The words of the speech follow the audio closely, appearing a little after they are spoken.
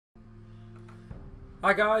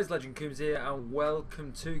Hi guys, Legend Coombs here and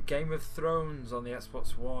welcome to Game of Thrones on the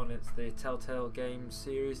Xbox One. It's the Telltale Games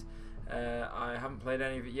Series. I haven't played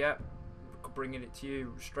any of it yet, bringing it to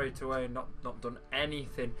you straight away, not done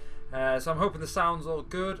anything. So I'm hoping the sound's all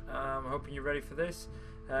good. I'm hoping you're ready for this.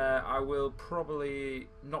 I will probably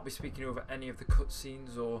not be speaking over any of the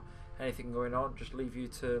cutscenes or anything going on, just leave you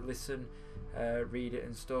to listen, read it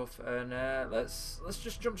and stuff, and let's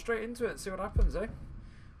just jump straight into it and see what happens, eh?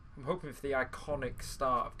 I'm hoping for the iconic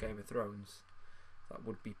start of Game of Thrones. That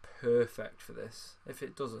would be perfect for this. If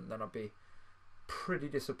it doesn't, then I'll be pretty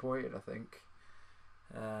disappointed, I think.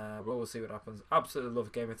 But we'll see what happens. Absolutely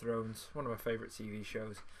love Game of Thrones. One of my favourite TV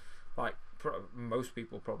shows. Like, most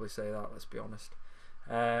people probably say that, let's be honest.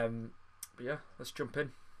 But yeah, let's jump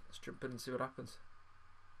in. Let's jump in and see what happens.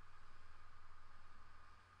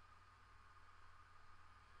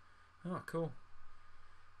 Oh, cool.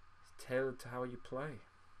 It's tailored to how you play.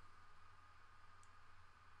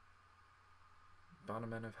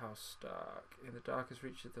 Bannermen of House Stark. In the darkest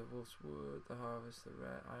reaches of the Wolfswood, the harvest, the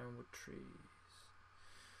rare Ironwood trees.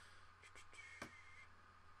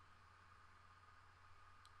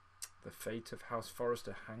 The fate of House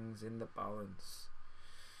Forrester hangs in the balance.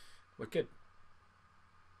 Wicked.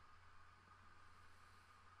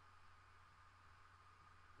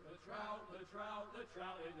 The trout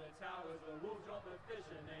in the towers, the wolves dropped the fish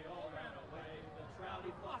and they all ran away. The trout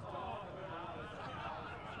he flopped off the hours, the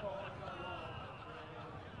hours scored the wall.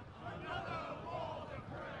 Another wall to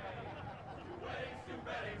pray. Two weddings, two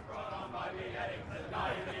beddings brought on by beheadings, and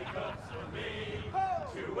nightly cooks for me.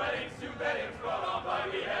 Two weddings brought on by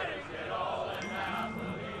beheadings, get all in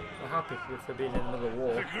happily. We're happy for being in another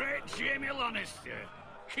war. The great Jaime Lannister,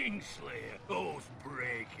 Kingslayer,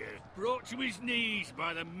 Oathbreaker, brought to his knees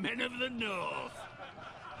by the men of the North.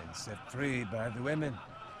 And set free by the women.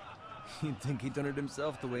 You'd think he'd done it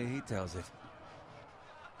himself the way he tells it.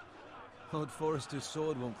 Old Forrester's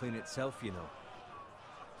sword won't clean itself, you know.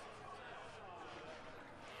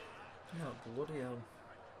 Oh, bloody hell.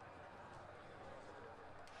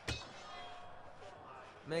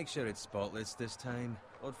 Make sure it's spotless this time.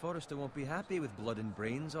 Old Forrester won't be happy with blood and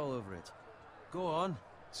brains all over it. Go on.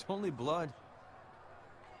 It's only blood.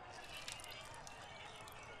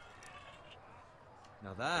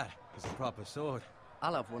 Now that is a proper sword.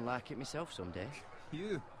 I'll have one like it myself someday.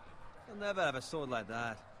 You'll never have a sword like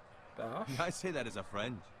that. Bash? I say that as a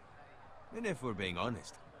friend. And if we're being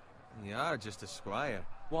honest, you are just a squire.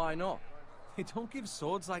 Why not? They don't give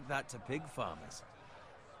swords like that to pig farmers.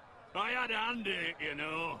 I had a hand in it, you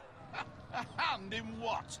know. A hand in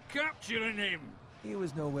what? Capturing him. He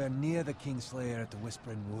was nowhere near the Kingslayer at the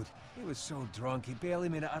Whispering Wood. He was so drunk he barely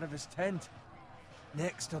made it out of his tent.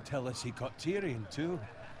 Next he'll tell us he caught Tyrion too.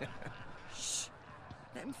 Shh.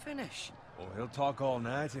 Let him finish. Oh, he'll talk all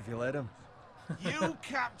night if you let him. You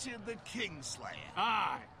captured the Kingslayer.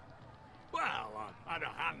 Aye. Well, I had a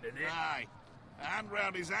hand in it. Aye. A hand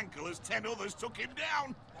round his ankle as 10 others took him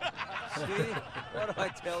down. See? What do I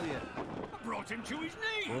tell you? I brought him to his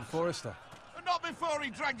knees. Old Forrester. Not before he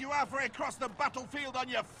dragged you halfway across the battlefield on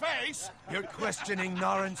your face. You're questioning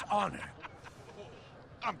Norrin's honor.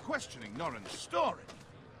 I'm questioning Norrin's story,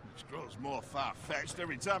 which grows more far-fetched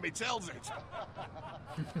every time he tells it.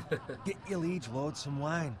 Get your liege lord some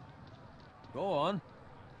wine. Go on.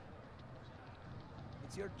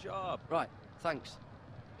 It's your job. Right, thanks.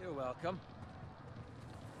 You're welcome.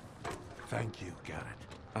 Thank you, Garrett.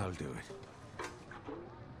 I'll do it.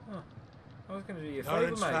 Huh. I was going to do you a favour,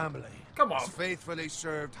 Norrin's mate. family Come on. has faithfully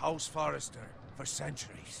served House Forrester for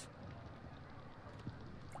centuries.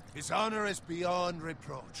 His honor is beyond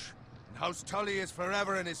reproach, and House Tully is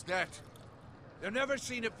forever in his debt. They've never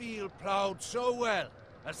seen a field ploughed so well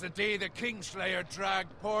as the day the Kingslayer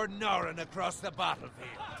dragged poor Norrin across the battlefield.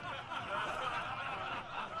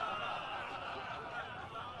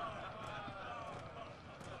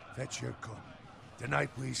 Fetch your cup. Tonight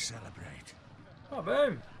we celebrate. Oh,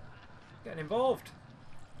 boom. Getting involved.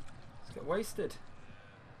 Let's get wasted.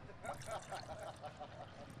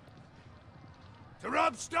 To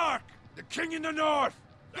Robb Stark, the King in the North!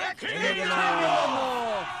 The King in the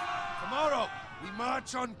North! Tomorrow, we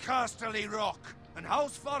march on Casterly Rock, and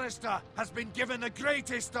House Forrester has been given the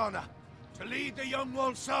greatest honor to lead the Young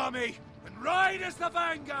Wolf's army and ride as the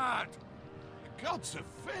vanguard! The gods have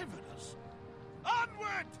favored us.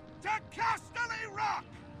 Onward to Casterly Rock!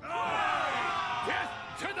 Death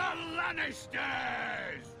to the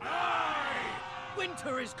Lannisters!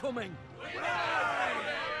 Winter is coming.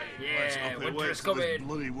 Yeah, winter's coming.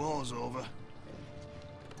 Bloody war's over.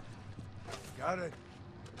 Got it.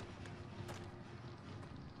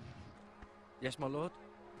 Yes, my lord?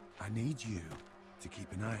 I need you to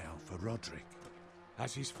keep an eye out for Roderick.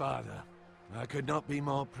 As his father, I could not be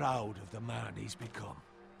more proud of the man he's become.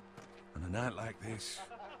 On a night like this,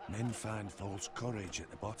 men find false courage at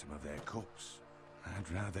the bottom of their cups.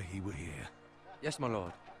 I'd rather he were here. Yes, my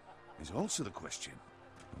lord. There's also the question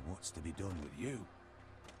of what's to be done with you.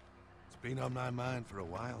 It's been on my mind for a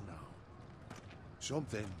while now.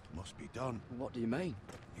 Something must be done. What do you mean?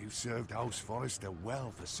 You've served House Forrester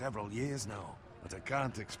well for several years now, but I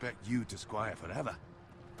can't expect you to squire forever.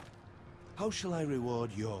 How shall I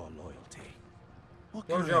reward your loyalty? What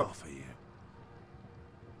can I offer you?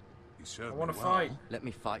 You serve I want me to well. fight. Let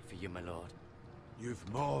me fight for you, my lord. You've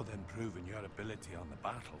more than proven your ability on the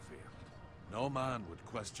battlefield. No man would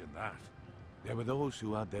question that. There were those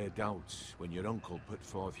who had their doubts when your uncle put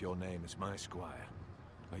forth your name as my squire.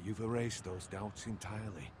 But you've erased those doubts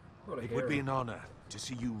entirely. It would be an honor to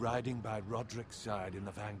see you riding by Roderick's side in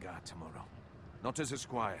the vanguard tomorrow. Not as a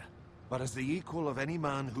squire, but as the equal of any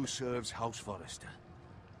man who serves House Forrester.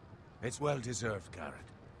 It's well deserved, Garrett.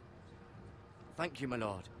 Thank you, my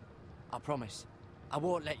lord. I promise. I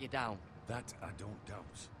won't let you down. That I don't doubt.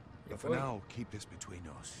 Yeah, But for boy. now, keep this between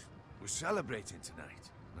us. We're celebrating tonight.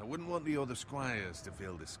 I wouldn't want the other squires to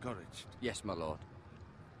feel discouraged. Yes, my lord.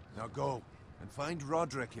 Now go, and find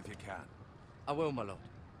Roderick if you can. I will, my lord.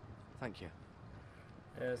 Thank you.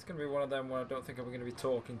 Yeah, it's going to be one of them where I don't think I'm going to be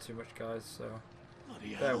talking too much, guys, so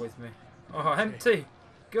Bloody bear hell. with me. Oh, empty!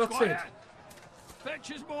 Gutted! Squire,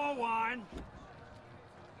 fetch us more wine.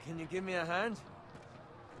 Can you give me a hand?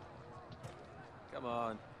 Come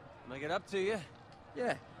on. Make it up to you.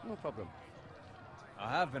 Yeah, no problem. I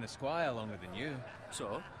have been a squire longer than you.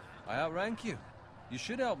 So? I outrank you. You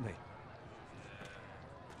should help me.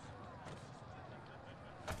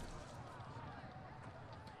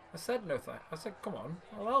 I said no thanks. I said, come on,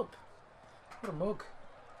 I'll help. What a mug.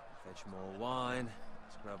 Fetch more wine,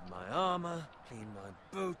 scrub my armor, clean my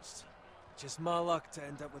boots. Just my luck to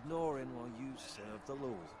end up with Norin while you serve the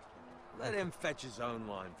Lord. Let him fetch his own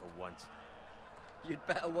wine for once. You'd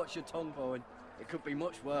better watch your tongue, Bowen. It could be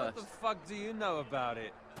much worse. What the fuck do you know about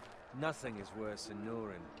it? Nothing is worse than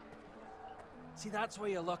Norin. See, that's where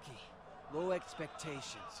you're lucky. Low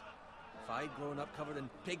expectations. If I'd grown up covered in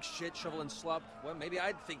pig shit, shovel and slop, well, maybe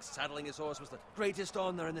I'd think saddling his horse was the greatest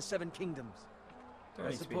honor in the Seven Kingdoms. Don't I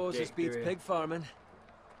need to be a suppose this dick, beats do we? pig farming.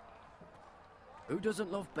 Who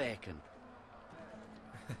doesn't love bacon?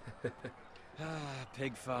 Ah,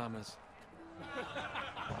 pig farmers.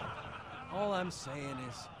 All I'm saying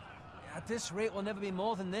is, at this rate we'll never be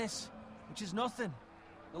more than this, which is nothing.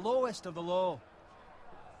 The lowest of the low.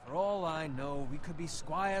 For all I know, we could be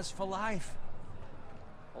squires for life.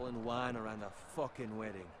 All in wine around a fucking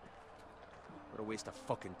wedding. What a waste of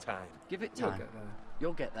fucking time. Give it You'll time. get there.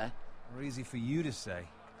 You'll get there. Or easy for you to say.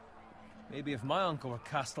 Maybe if my uncle were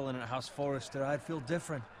castellan at House Forrester, I'd feel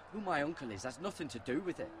different. Who my uncle is has nothing to do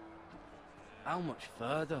with it. How much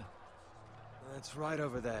further? That's right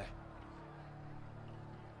over there.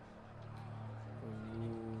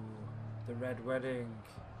 Ooh, the Red Wedding.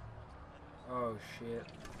 Oh shit.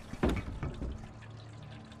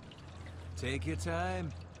 Take your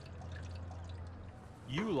time.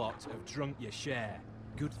 You lot have drunk your share.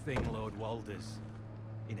 Good thing Lord Walder's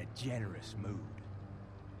in a generous mood.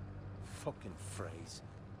 Fucking phrase.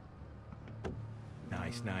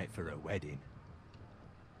 Nice night for a wedding.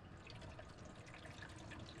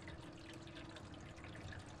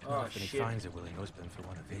 Oh Often he shit. finds a willing husband for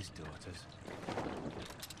one of his daughters.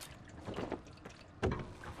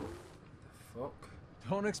 Fuck.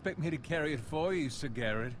 Don't expect me to carry it for you, Sir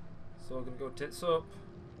Garrett. So I'm gonna go tits up.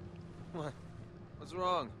 What? What's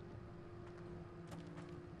wrong?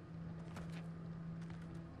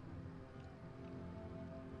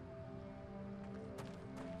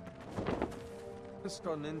 What's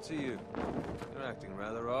gotten into you? You're acting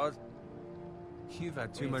rather odd. You've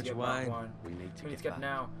had too We need to much get back wine. We need to We need get to get back.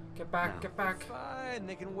 now. Get back, Now. get back. Fine,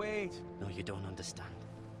 they can wait. No, you don't understand.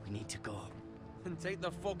 We need to go. And take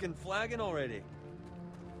the fucking flagon already.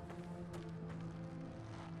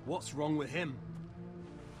 What's wrong with him?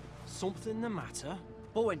 Something the matter?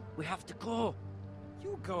 Bowen, we have to go.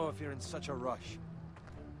 You go if you're in such a rush.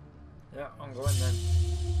 Yeah, I'm going then.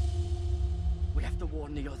 We have to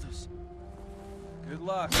warn the others. Good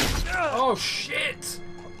luck. Oh shit!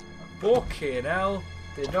 Fucking hell.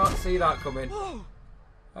 Did not see that coming.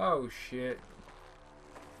 Oh shit.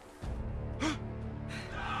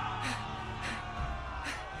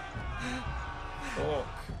 Fuck.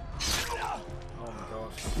 Oh my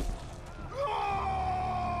gosh.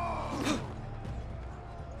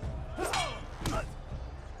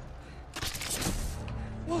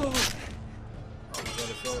 Oh my god,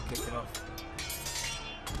 it's all kicking off.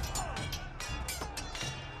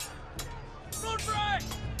 Run, Brad!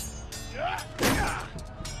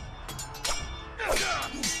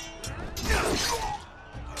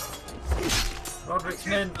 Roderick's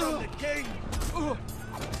men. The king!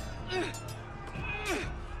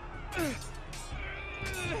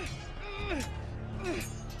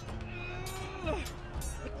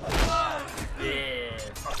 Yeah,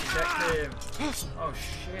 fucking decked him. Oh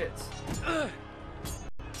shit.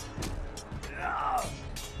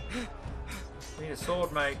 Need a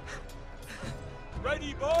sword, mate.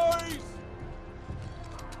 Ready, boys!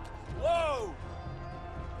 Whoa!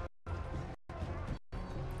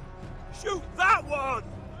 Shoot that one!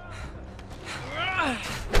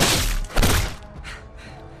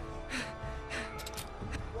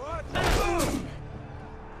 What?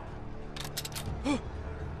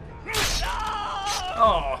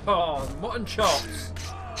 Oh, mutton chops.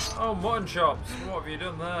 Oh, mutton chops. What have you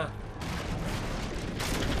done there?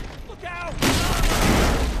 Look out!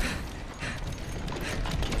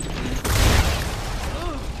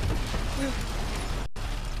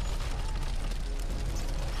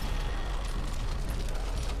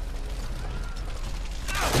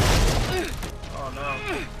 Oh no.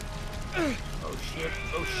 Oh shit.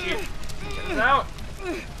 Oh shit. Get us out.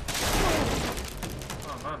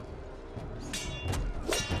 Oh man.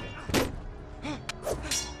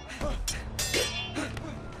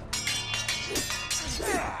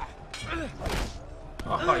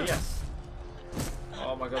 Oh yes.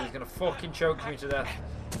 Oh my god, he's gonna fucking choke me to death.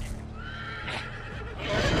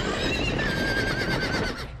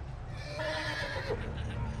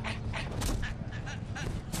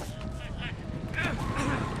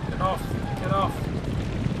 Get off. Get off.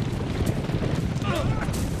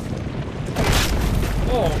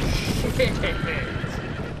 Oh shit.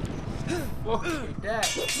 Fucking dead.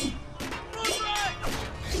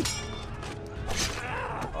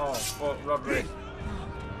 Oh fuck, Roderick.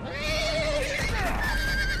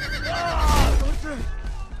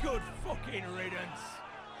 Good fucking riddance.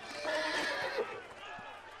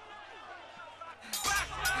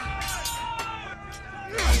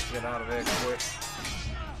 Let's get out of here quick.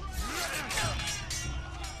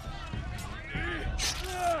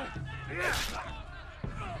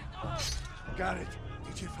 Garrett,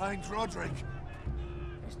 did you find Roderick?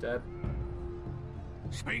 He's dead.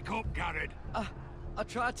 Speak up, Garrett. I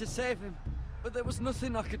tried to save him, but there was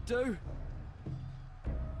nothing I could do.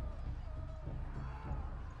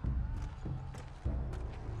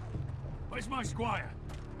 Where's my squire?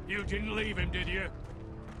 You didn't leave him, did you?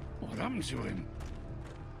 What happened to him?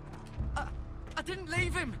 I didn't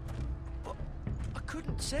leave him, but I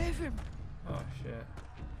couldn't save him. Oh shit.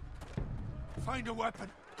 Find a weapon,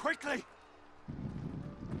 quickly!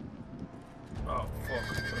 Oh fuck.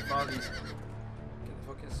 What about these? Get the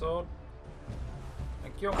fucking sword.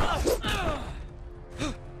 Thank you.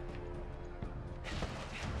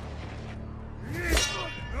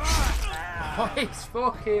 Oh, he's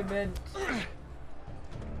fucking mint.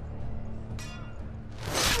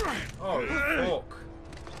 Oh fuck.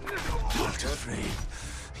 Free,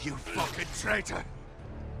 you fucking traitor!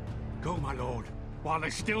 Go, my lord, while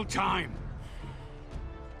there's still time.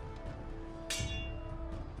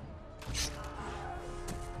 He's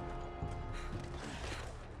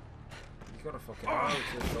got a fucking arrow to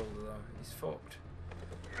his shoulder though. He's fucked.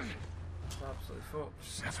 He's absolutely fucked.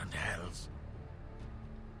 7 hells.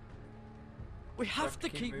 We have to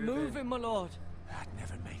keep moving, my lord. I'd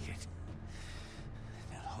never make it.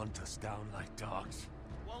 They'll hunt us down like dogs.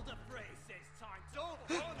 Walder Frey says time's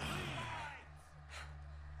over.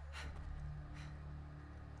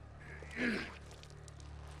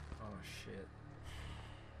 Oh shit.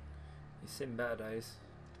 He's seen better days.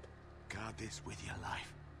 Guard this with your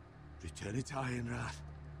life. Return it to Ironrath,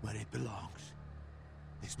 where it belongs.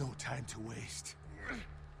 There's no time to waste.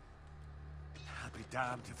 I'll be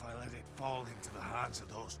damned if I let it fall into the hands of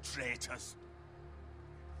those traitors.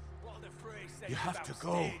 Walder Frey says You have to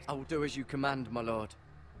go. I will do as you command, my lord.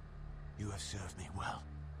 You have served me well.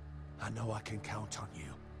 I know I can count on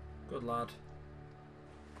you. Good lad.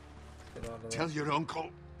 Get out of there. Tell your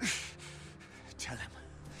uncle. Tell him.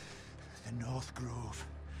 The North Grove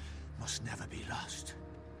must never be lost.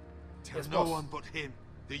 Tell Yes, no boss. one but him.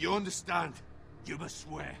 Do you understand? You must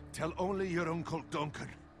swear. Tell only your Uncle Duncan.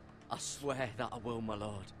 I swear that I will, my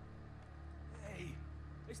lord. Hey,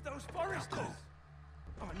 it's those Forresters. Go.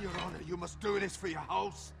 On your honor, you must do this for your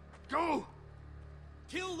house. Go!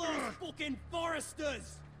 Kill those fucking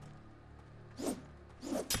Forresters.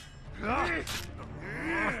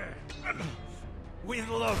 With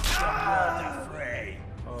love from Walder Frey.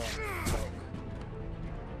 Oh fuck.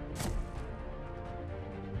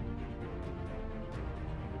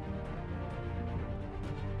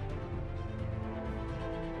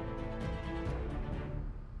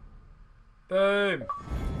 Boom.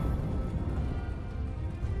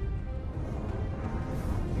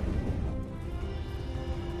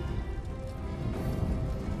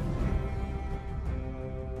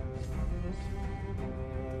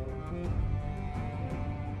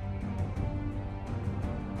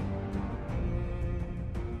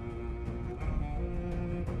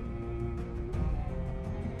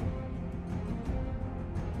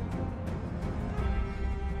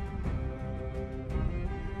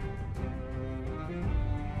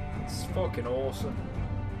 It's fucking awesome.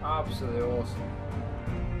 Absolutely awesome.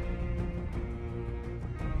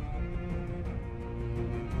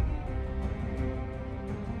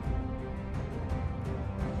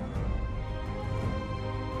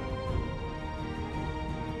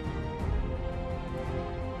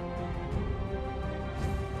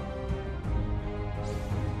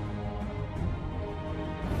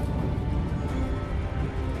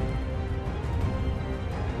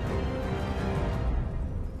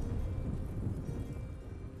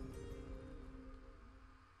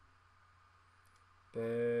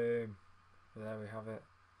 Boom. There we have it.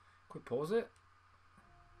 Quick pause it.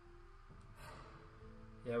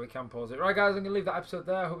 Yeah, we can pause it. Right, guys, I'm going to leave that episode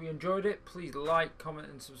there. I hope you enjoyed it. Please like, comment,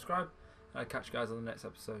 and subscribe. And I'll catch you guys on the next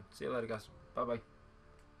episode. See you later, guys. Bye-bye.